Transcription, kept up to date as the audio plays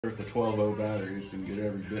With the 12.0 battery, it's going to get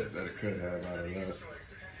every bit that it could have out of that.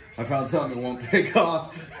 I found something that won't take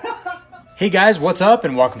off. Hey guys, what's up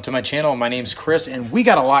and welcome to my channel. My name's Chris and we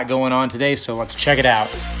got a lot going on today, so let's check it out.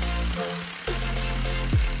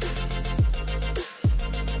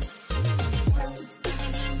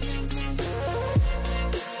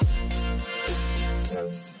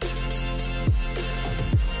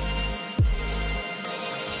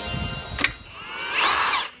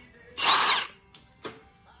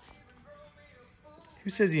 Who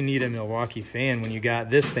says you need a Milwaukee fan when you got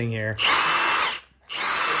this thing here?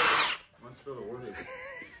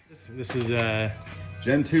 This is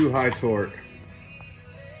Gen 2 high torque.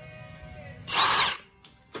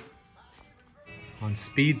 On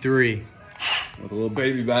speed 3. With a little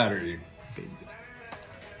baby battery.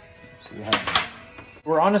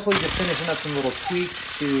 We're honestly just finishing up some little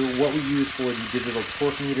tweaks to what we use for the digital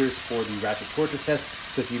torque meters for the Ratchet torture test.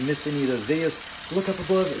 So if you missed any of those videos, look up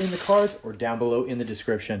above in the cards or down below in the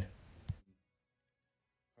description.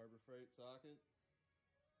 Harbor Freight socket.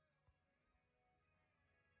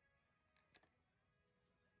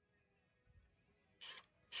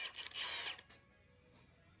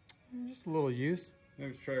 Just a little used.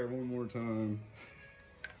 Let's try it one more time.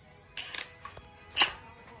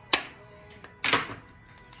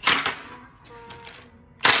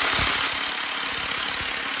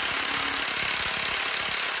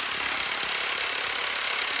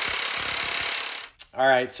 All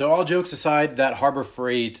right, so all jokes aside, that Harbor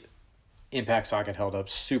Freight impact socket held up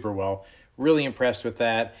super well. Really impressed with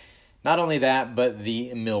that. Not only that, but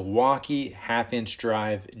the Milwaukee 1/2-inch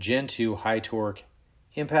drive Gen 2 high torque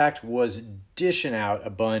impact was dishing out a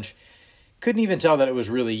bunch. Couldn't even tell that it was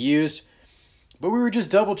really used, but we were just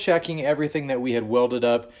double checking everything that we had welded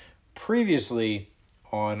up previously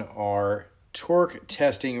on our torque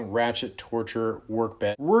testing Ratchet torture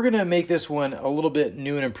workbench. We're gonna make this one a little bit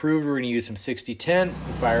new and improved. We're gonna use some 6010.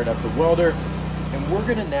 We fired up the welder, and we're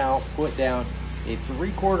gonna now put down a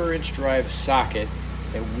 3/4 inch drive socket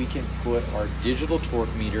that we can put our digital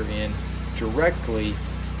torque meter in directly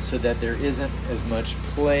so that there isn't as much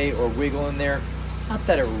play or wiggle in there. Not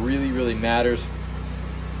that it really matters,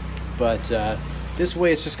 but this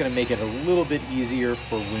way it's just gonna make it a little bit easier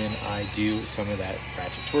for when I do some of that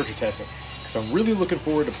Ratchet torture testing. So I'm really looking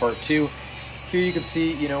forward to part 2. Here you can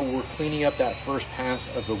see, we're cleaning up that first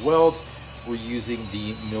pass of the welds. We're using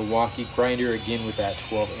the Milwaukee grinder again with that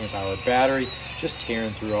 12 amp hour battery, just tearing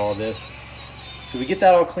through all this. So we get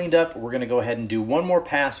that all cleaned up. We're gonna go ahead and do one more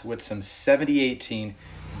pass with some 7018.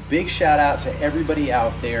 Big shout out to everybody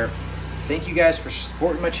out there. Thank you guys for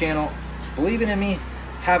supporting my channel, believing in me,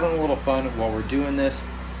 having a little fun while we're doing this,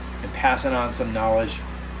 and passing on some knowledge,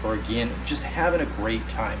 or again, just having a great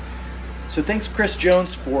time. So thanks Chris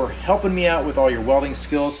Jones for helping me out with all your welding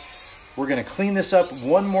skills. We're gonna clean this up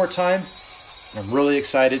one more time, and I'm really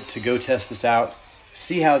excited to go test this out,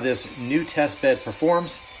 see how this new test bed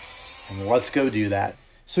performs, and let's go do that.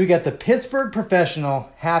 So we got the Pittsburgh Professional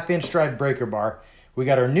 1/2-inch drive breaker bar. We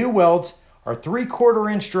got our new welds, our 3/4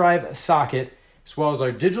 inch drive socket, as well as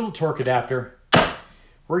our digital torque adapter.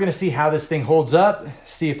 We're gonna see how this thing holds up,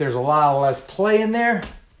 see if there's a lot less play in there.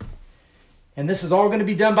 And this is all going to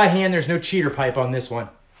be done by hand. There's no cheater pipe on this one.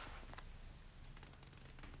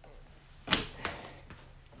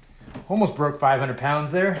 Almost broke 500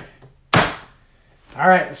 pounds there. All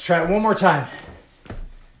right, let's try it one more time.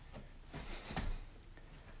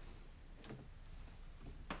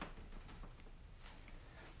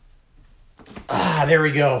 There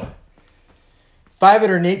we go.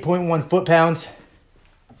 508.1 foot-pounds.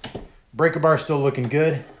 Breaker bar still looking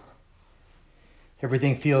good.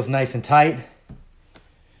 Everything feels nice and tight.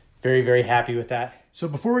 Very happy with that. So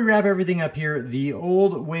before we wrap everything up here, the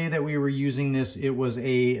old way that we were using this, it was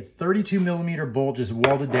a 32mm bolt just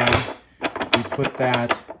welded down. We put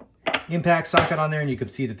that impact socket on there and you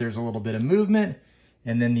could see that there's a little bit of movement.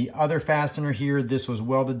 And then the other fastener here, this was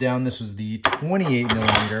welded down. This was the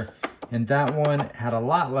 28mm, and that one had a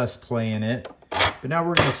lot less play in it. But now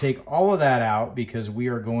we're gonna take all of that out because we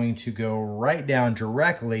are going to go right down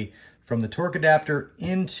directly from the torque adapter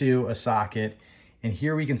into a socket. And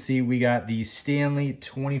here we can see we got the Stanley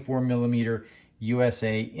 24mm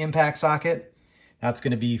USA impact socket. That's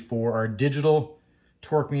gonna be for our digital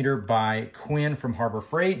torque meter by Quinn from Harbor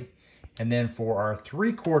Freight. And then for our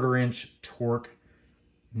 3/4 inch torque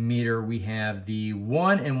meter, we have the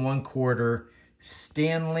 1 1/4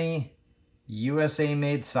 Stanley USA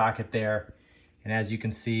made socket there. And as you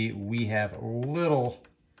can see, we have little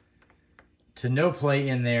to no play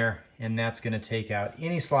in there, and that's gonna take out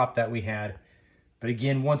any slop that we had. But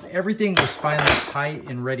again, once everything was finally tight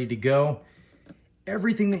and ready to go,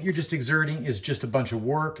 everything that you're just exerting is just a bunch of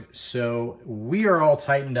work. So we are all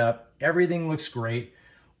tightened up. Everything looks great.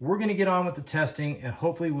 We're gonna get on with the testing and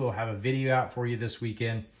hopefully we'll have a video out for you this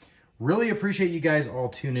weekend. Really appreciate you guys all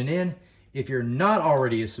tuning in. If you're not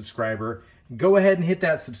already a subscriber, go ahead and hit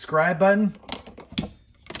that subscribe button.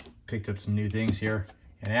 Picked up some new things here.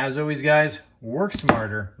 And as always, guys, work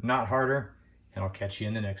smarter, not harder, and I'll catch you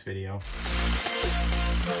in the next video.